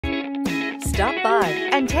Stop by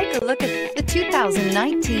and take a look at the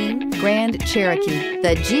 2019 Grand Cherokee.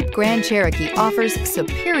 The Jeep Grand Cherokee offers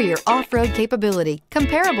superior off-road capability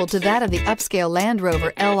comparable to that of the upscale Land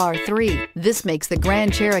Rover LR3. This makes the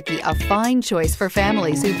Grand Cherokee a fine choice for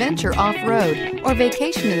families who venture off-road or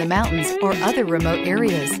vacation in the mountains or other remote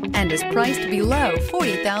areas, and is priced below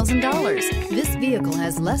 $40,000. This vehicle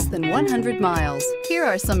has less than 100 miles. Here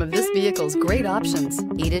are some of this vehicle's great options: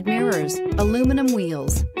 heated mirrors, aluminum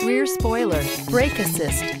wheels, rear spoiler, brake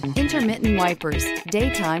assist, intermittent wipers,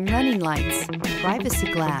 daytime running lights,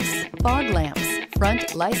 privacy glass, fog lamps,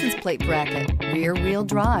 front license plate bracket, rear wheel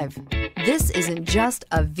drive. This isn't just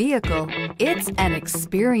a vehicle, it's an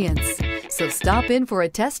experience. So stop in for a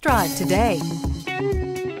test drive today.